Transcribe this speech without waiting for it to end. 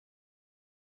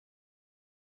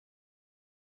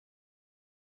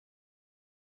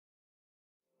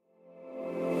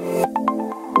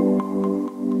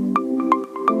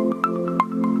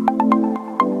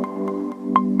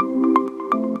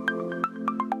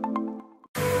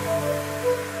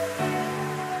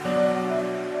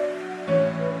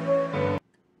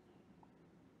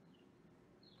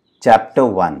Chapter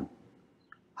 1: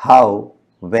 How,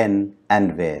 When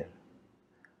and Where.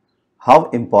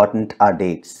 How important are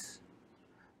dates?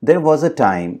 There was a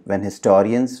time when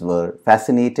historians were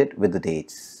fascinated with the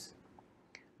dates.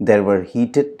 There were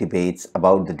heated debates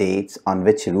about the dates on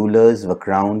which rulers were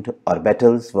crowned or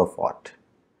battles were fought.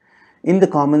 In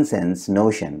the common sense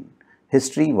notion,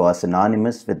 history was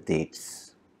synonymous with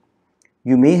dates.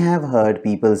 You may have heard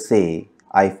people say,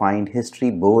 "I find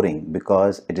history boring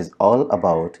because it is all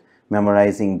about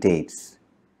memorizing dates."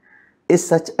 Is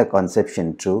such a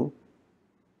conception true?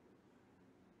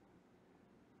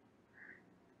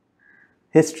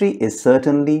 History is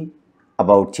certainly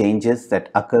about changes that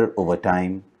occur over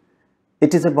time.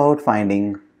 It is about finding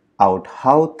out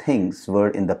how things were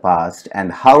in the past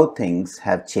and how things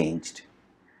have changed.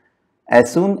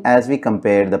 As soon as we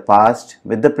compare the past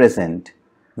with the present,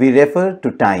 we refer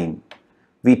to time.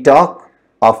 We talk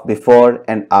of before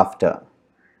and after.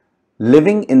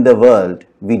 Living in the world,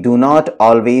 we do not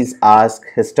always ask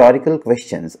historical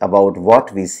questions about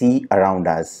what we see around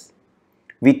us.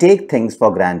 We take things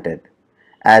for granted,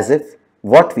 as if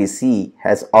what we see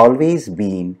has always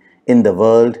been in the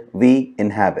world we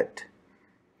inhabit.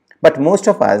 But most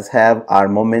of us have our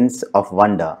moments of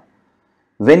wonder,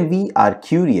 when we are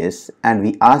curious and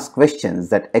we ask questions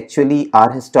that actually are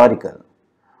historical.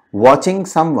 Watching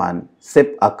someone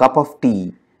sip a cup of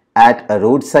tea at a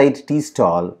roadside tea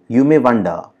stall, you may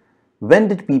wonder, when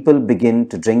did people begin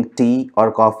to drink tea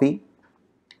or coffee?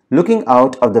 Looking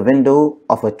out of the window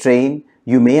of a train,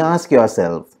 you may ask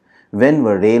yourself, when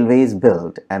were railways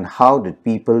built and how did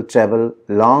people travel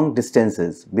long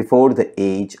distances before the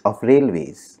age of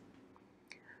railways?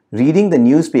 Reading the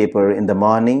newspaper in the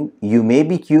morning, you may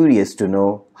be curious to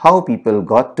know how people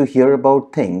got to hear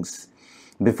about things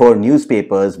before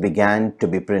newspapers began to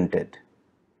be printed.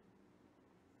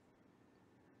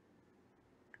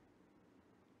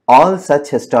 All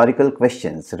such historical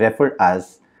questions refer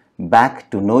us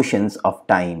back to notions of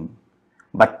time.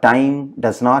 But time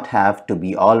does not have to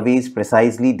be always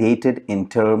precisely dated in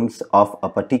terms of a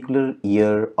particular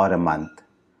year or a month.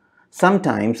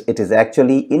 Sometimes it is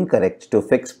actually incorrect to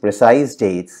fix precise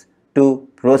dates to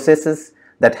processes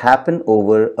that happen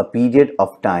over a period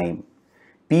of time.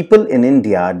 People in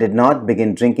India did not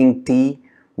begin drinking tea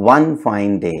one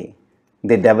fine day.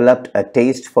 They developed a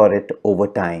taste for it over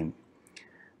time.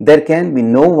 There can be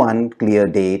no one clear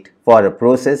date for a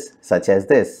process such as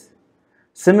this.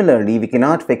 Similarly, we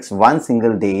cannot fix one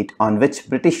single date on which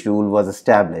British rule was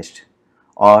established,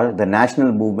 or the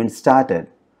national movement started,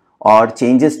 or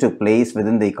changes took place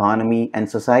within the economy and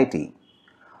society.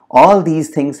 All these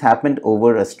things happened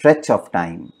over a stretch of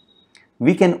time.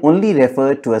 We can only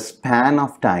refer to a span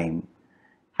of time,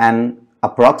 an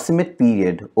approximate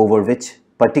period over which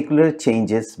particular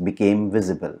changes became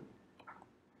visible.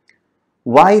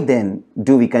 Why then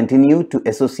do we continue to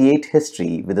associate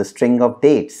history with a string of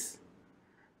dates?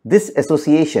 This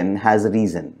association has a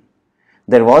reason.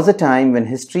 There was a time when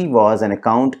history was an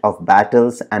account of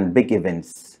battles and big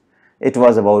events. It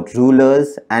was about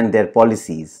rulers and their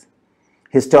policies.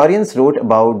 Historians wrote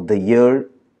about the year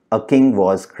a king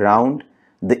was crowned,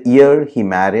 the year he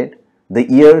married, the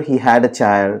year he had a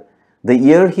child, the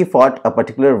year he fought a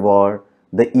particular war,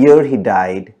 the year he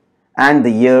died, and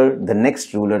the year the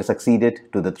next ruler succeeded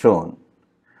to the throne.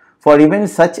 For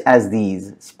events such as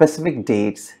these, specific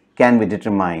dates can be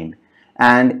determined,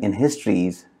 and in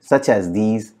histories such as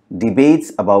these,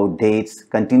 debates about dates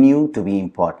continue to be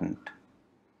important.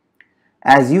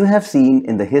 As you have seen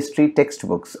in the history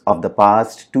textbooks of the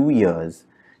past 2 years,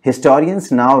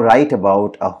 historians now write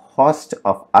about a host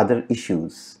of other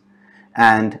issues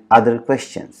and other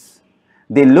questions.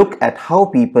 They look at how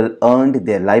people earned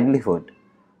their livelihood,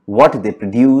 what they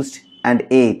produced and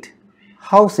ate,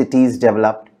 how cities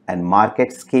developed and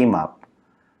markets came up,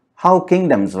 how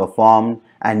kingdoms were formed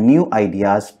and new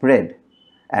ideas spread,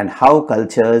 and how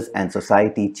cultures and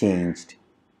society changed.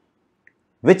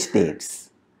 Which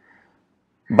dates?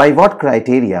 By what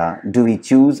criteria do we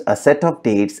choose a set of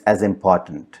dates as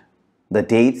important? The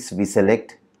dates we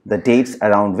select, the dates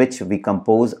around which we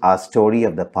compose our story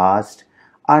of the past,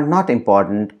 are not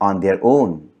important on their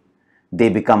own. They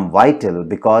become vital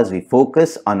because we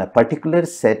focus on a particular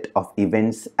set of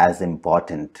events as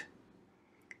important.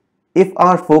 If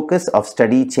our focus of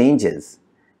study changes,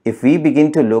 if we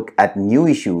begin to look at new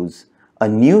issues, a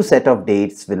new set of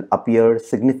dates will appear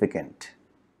significant.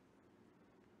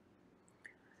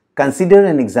 Consider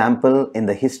an example in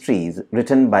the histories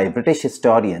written by British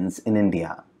historians in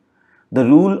India. The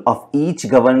rule of each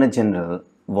Governor-General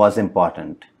was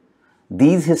important.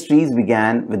 These histories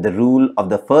began with the rule of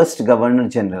the first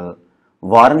Governor-General,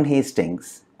 Warren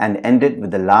Hastings, and ended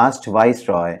with the last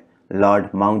Viceroy,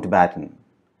 Lord Mountbatten.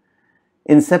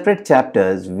 In separate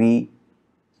chapters, we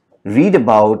read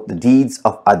about the deeds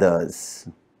of others: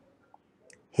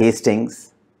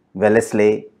 Hastings,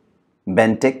 Wellesley,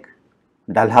 Bentinck,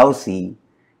 Dalhousie,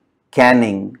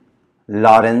 Canning,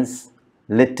 Lawrence,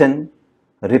 Lytton,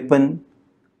 Ripon,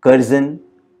 Curzon,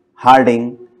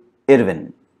 Harding,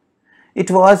 Irwin.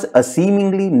 It was a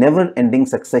seemingly never-ending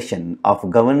succession of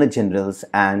governor-generals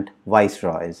and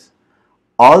viceroys.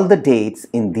 All the dates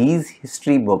in these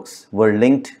history books were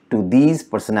linked to these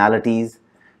personalities,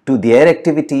 to their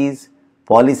activities,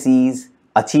 policies,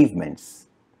 achievements.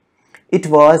 It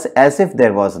was as if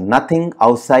there was nothing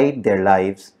outside their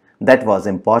lives that was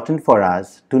important for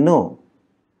us to know.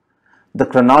 The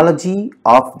chronology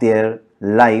of their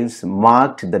lives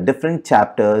marked the different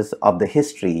chapters of the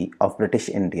history of British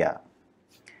India.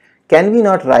 Can we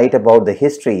not write about the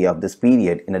history of this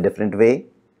period in a different way?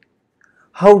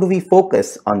 How do we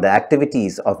focus on the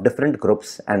activities of different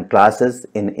groups and classes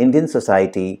in Indian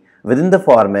society within the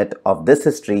format of this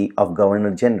history of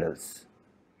governor-generals?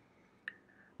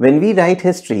 When we write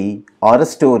history or a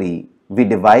story, we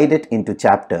divide it into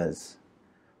chapters.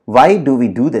 Why do we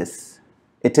do this?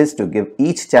 It is to give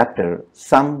each chapter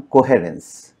some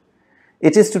coherence.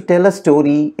 It is to tell a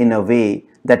story in a way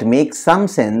that makes some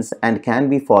sense and can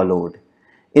be followed.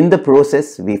 In the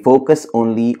process, we focus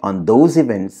only on those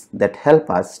events that help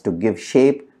us to give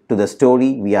shape to the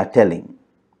story we are telling.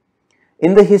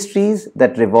 In the histories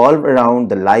that revolve around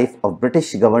the life of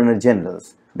British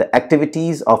Governor-Generals, the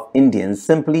activities of Indians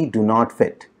simply do not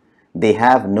fit. They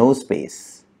have no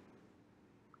space.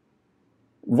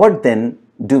 What then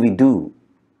do we do?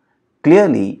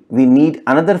 Clearly, we need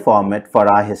another format for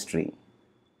our history.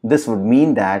 This would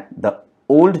mean that the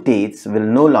old dates will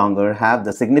no longer have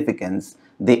the significance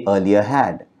they earlier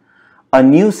had. A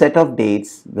new set of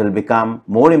dates will become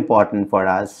more important for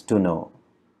us to know.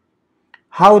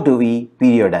 How do we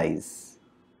periodize?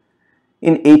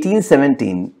 In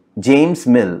 1817, James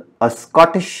Mill, a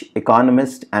Scottish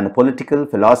economist and political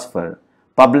philosopher,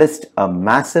 published a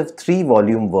massive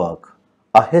 3-volume work,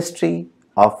 A History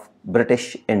of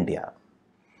British India.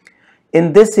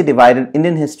 In this, he divided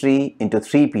Indian history into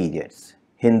 3 periods: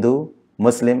 Hindu,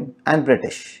 Muslim, and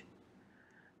British.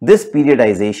 This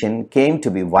periodization came to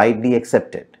be widely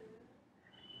accepted.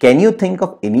 Can you think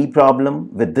of any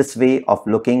problem with this way of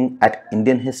looking at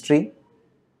Indian history?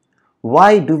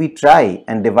 Why do we try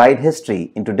and divide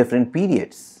history into different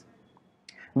periods?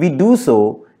 We do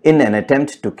so in an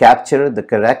attempt to capture the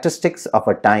characteristics of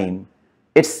a time,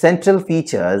 its central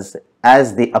features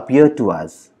as they appear to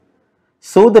us.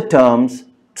 So the terms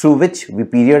through which we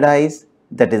periodize,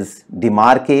 that is,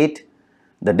 demarcate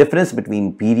the difference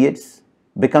between periods,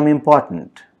 become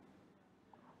important.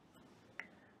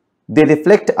 They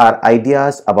reflect our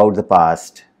ideas about the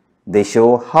past. They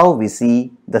show how we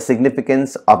see the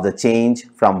significance of the change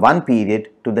from one period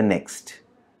to the next.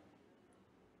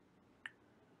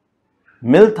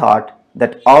 Mill thought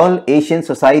that all Asian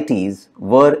societies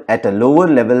were at a lower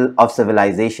level of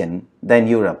civilization than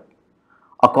Europe.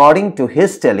 According to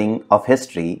his telling of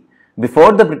history,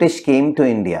 before the British came to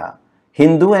India,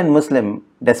 Hindu and Muslim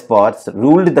despots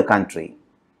ruled the country.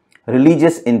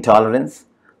 Religious intolerance,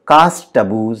 caste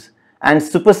taboos, and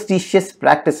superstitious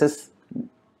practices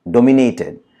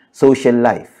dominated social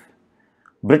life.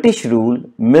 British rule,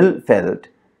 Mill felt,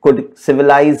 could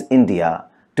civilize India.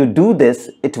 To do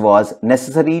this, it was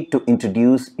necessary to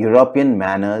introduce European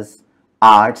manners,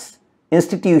 arts,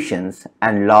 institutions,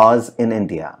 and laws in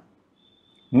India.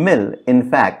 Mill, in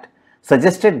fact,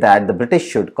 suggested that the British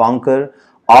should conquer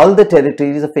all the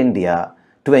territories of India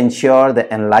to ensure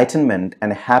the enlightenment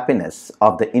and happiness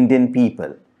of the Indian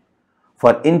people,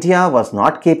 for India was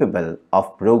not capable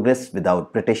of progress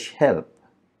without British help.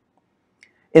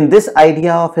 In this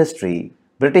idea of history,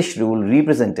 British rule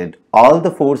represented all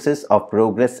the forces of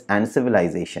progress and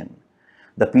civilization.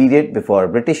 The period before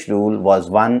British rule was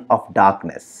one of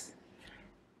darkness.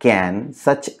 Can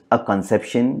such a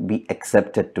conception be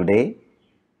accepted today?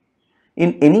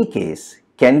 In any case,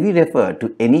 can we refer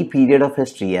to any period of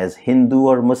history as Hindu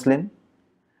or Muslim?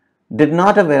 Did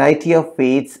not a variety of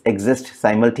faiths exist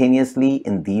simultaneously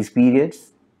in these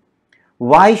periods?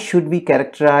 Why should we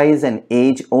characterize an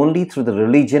age only through the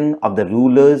religion of the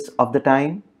rulers of the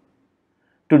time?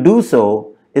 To do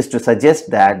so is to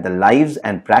suggest that the lives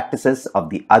and practices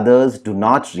of the others do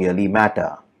not really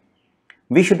matter.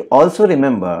 We should also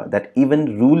remember that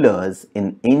even rulers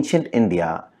in ancient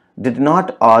India did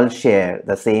not all share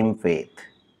the same faith.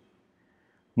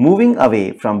 Moving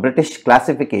away from British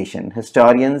classification,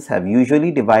 historians have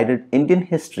usually divided Indian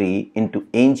history into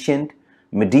ancient,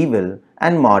 medieval,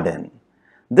 and modern.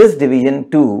 This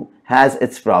division too has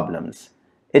its problems.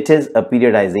 It is a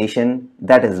periodization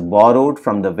that is borrowed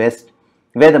from the West,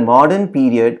 where the modern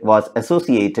period was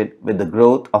associated with the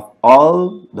growth of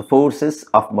all the forces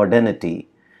of modernity: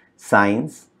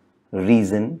 science,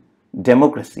 reason,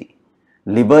 democracy,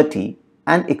 liberty,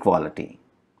 and equality.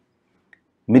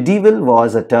 Medieval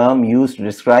was a term used to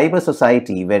describe a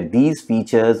society where these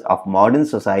features of modern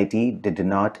society did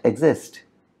not exist.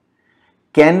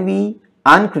 Can we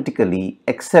uncritically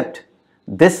accept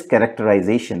this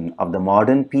characterization of the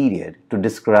modern period to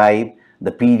describe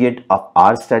the period of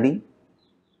our study?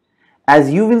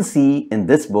 As you will see in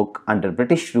this book, under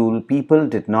British rule, people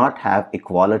did not have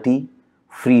equality,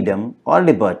 freedom, or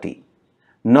liberty,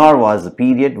 nor was the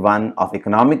period one of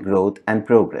economic growth and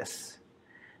progress.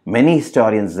 Many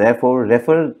historians therefore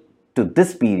refer to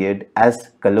this period as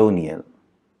colonial.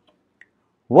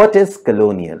 What is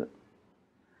colonial?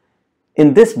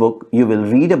 In this book, you will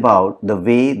read about the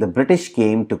way the British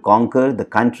came to conquer the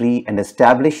country and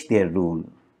establish their rule,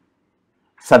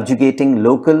 subjugating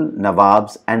local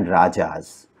Nawabs and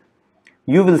Rajas.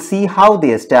 You will see how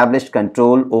they established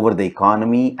control over the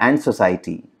economy and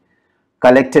society,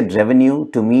 collected revenue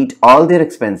to meet all their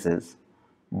expenses,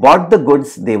 bought the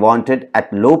goods they wanted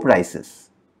at low prices,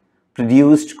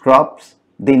 produced crops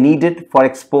they needed for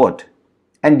export,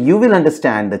 and you will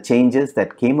understand the changes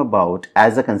that came about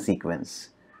as a consequence.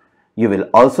 You will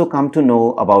also come to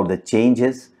know about the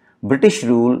changes British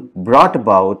rule brought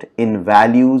about in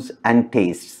values and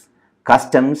tastes,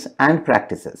 customs and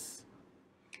practices.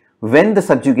 When the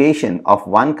subjugation of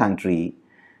one country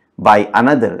by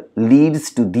another leads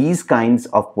to these kinds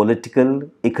of political,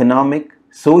 economic,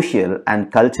 social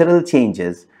and cultural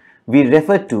changes, we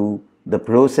refer to the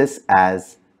process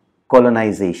as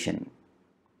colonization.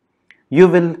 You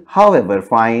will, however,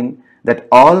 find that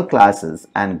all classes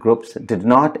and groups did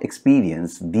not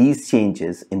experience these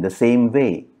changes in the same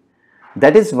way.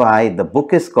 That is why the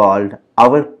book is called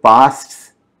Our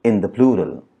Pasts in the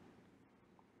plural.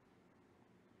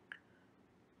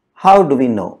 How do we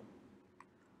know?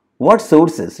 What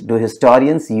sources do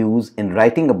historians use in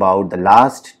writing about the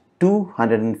last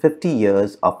 250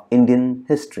 years of Indian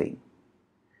history?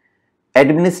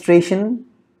 Administration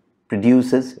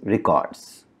produces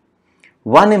records.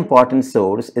 One important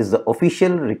source is the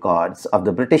official records of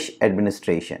the British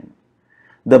administration.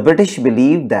 The British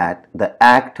believed that the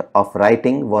act of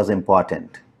writing was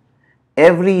important.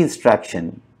 Every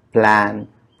instruction, plan,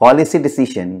 policy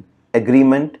decision,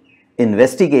 agreement,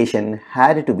 investigation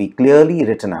had to be clearly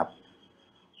written up.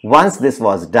 Once this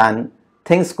was done,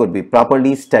 things could be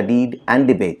properly studied and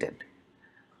debated.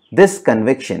 This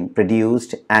conviction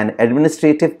produced an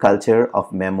administrative culture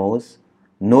of memos,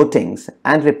 notings,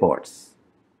 and reports.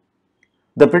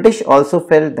 The British also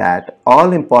felt that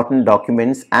all important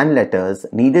documents and letters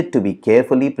needed to be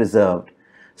carefully preserved,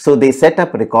 so they set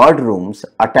up record rooms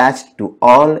attached to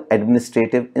all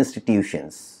administrative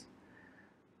institutions.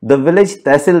 The village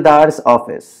Tahsildar's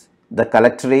office, the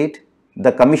collectorate,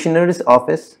 the commissioner's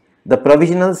office, the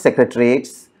provisional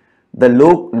secretariats, the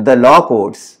law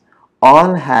courts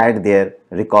all had their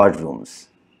record rooms.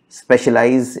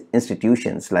 Specialized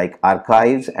institutions like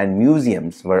archives and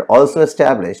museums were also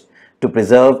established to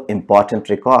preserve important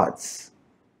records.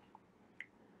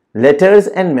 Letters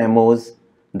and memos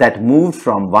that moved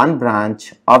from one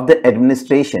branch of the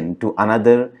administration to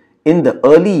another in the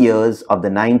early years of the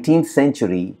 19th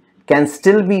century can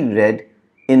still be read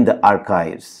in the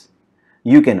archives.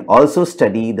 You can also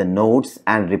study the notes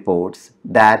and reports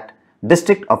that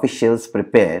district officials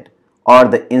prepared or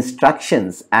the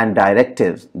instructions and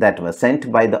directives that were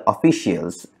sent by the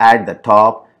officials at the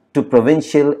top to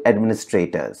provincial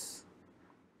administrators.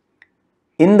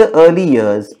 In the early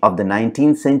years of the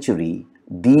 19th century,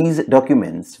 these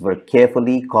documents were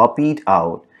carefully copied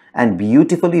out and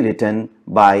beautifully written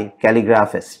by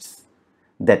calligraphists,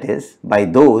 that is, by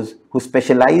those who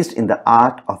specialized in the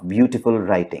art of beautiful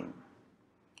writing.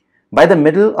 By the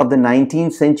middle of the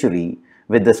 19th century,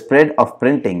 with the spread of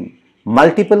printing,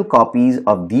 multiple copies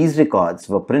of these records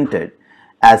were printed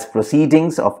as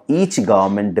proceedings of each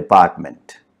government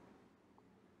department.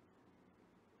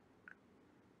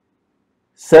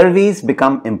 Surveys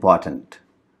become important.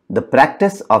 The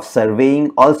practice of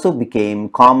surveying also became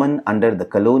common under the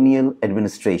colonial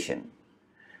administration.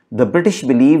 The British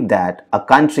believed that a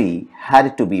country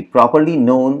had to be properly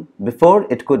known before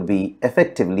it could be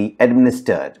effectively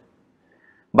administered.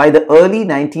 By the early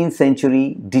 19th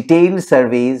century, detailed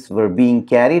surveys were being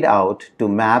carried out to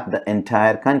map the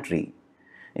entire country.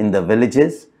 In the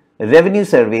villages, revenue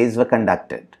surveys were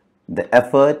conducted. The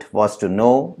effort was to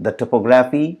know the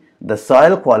topography, the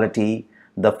soil quality,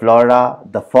 the flora,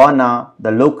 the fauna,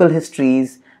 the local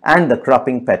histories, and the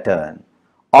cropping pattern.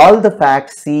 All the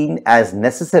facts seen as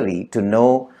necessary to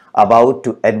know about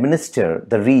to administer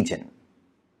the region.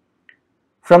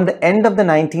 From the end of the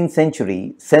 19th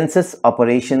century, census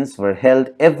operations were held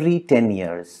every 10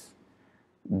 years.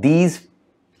 These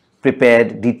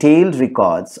prepared detailed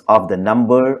records of the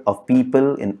number of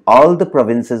people in all the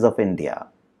provinces of India,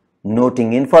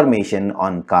 noting information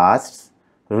on castes,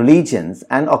 religions,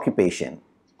 and occupation.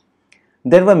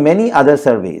 There were many other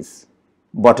surveys: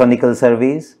 botanical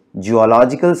surveys,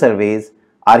 geological surveys,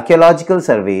 archaeological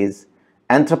surveys,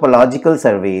 anthropological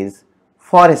surveys,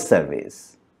 forest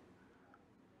surveys.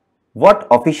 What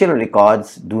official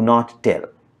records do not tell.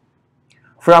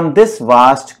 From this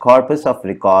vast corpus of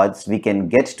records, we can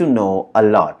get to know a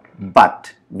lot,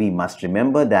 but we must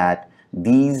remember that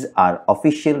these are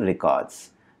official records.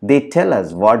 They tell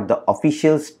us what the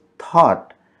officials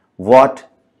thought, what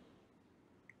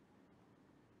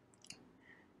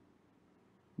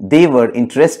they were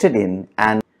interested in,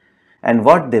 and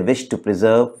what they wished to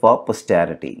preserve for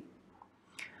posterity.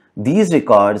 These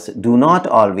records do not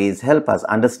always help us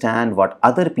understand what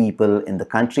other people in the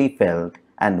country felt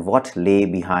and what lay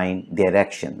behind their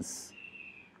actions.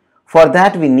 For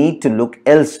that, we need to look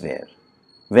elsewhere.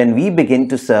 When we begin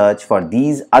to search for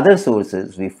these other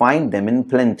sources, we find them in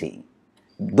plenty,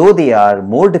 though they are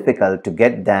more difficult to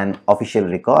get than official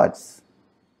records.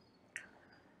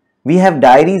 We have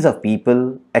diaries of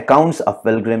people, accounts of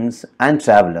pilgrims and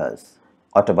travelers,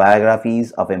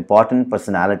 autobiographies of important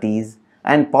personalities,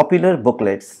 and popular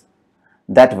booklets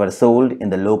that were sold in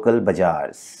the local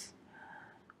bazaars.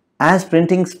 As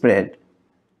printing spread,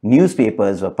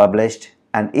 newspapers were published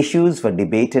and issues were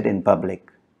debated in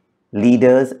public.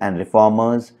 Leaders and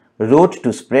reformers wrote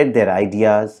to spread their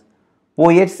ideas.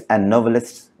 Poets and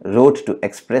novelists wrote to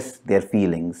express their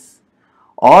feelings.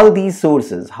 All these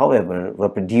sources, however, were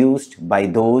produced by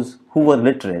those who were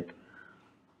literate.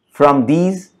 From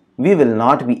these, we will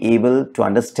not be able to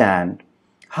understand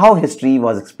how history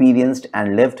was experienced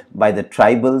and lived by the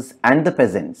tribals and the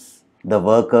peasants, the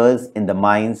workers in the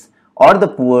mines, or the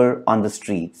poor on the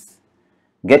streets.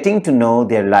 Getting to know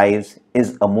their lives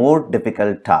is a more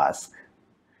difficult task.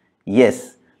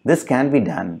 Yes, this can be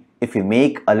done if you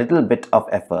make a little bit of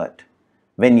effort.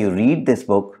 When you read this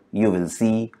book, you will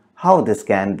see how this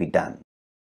can be done.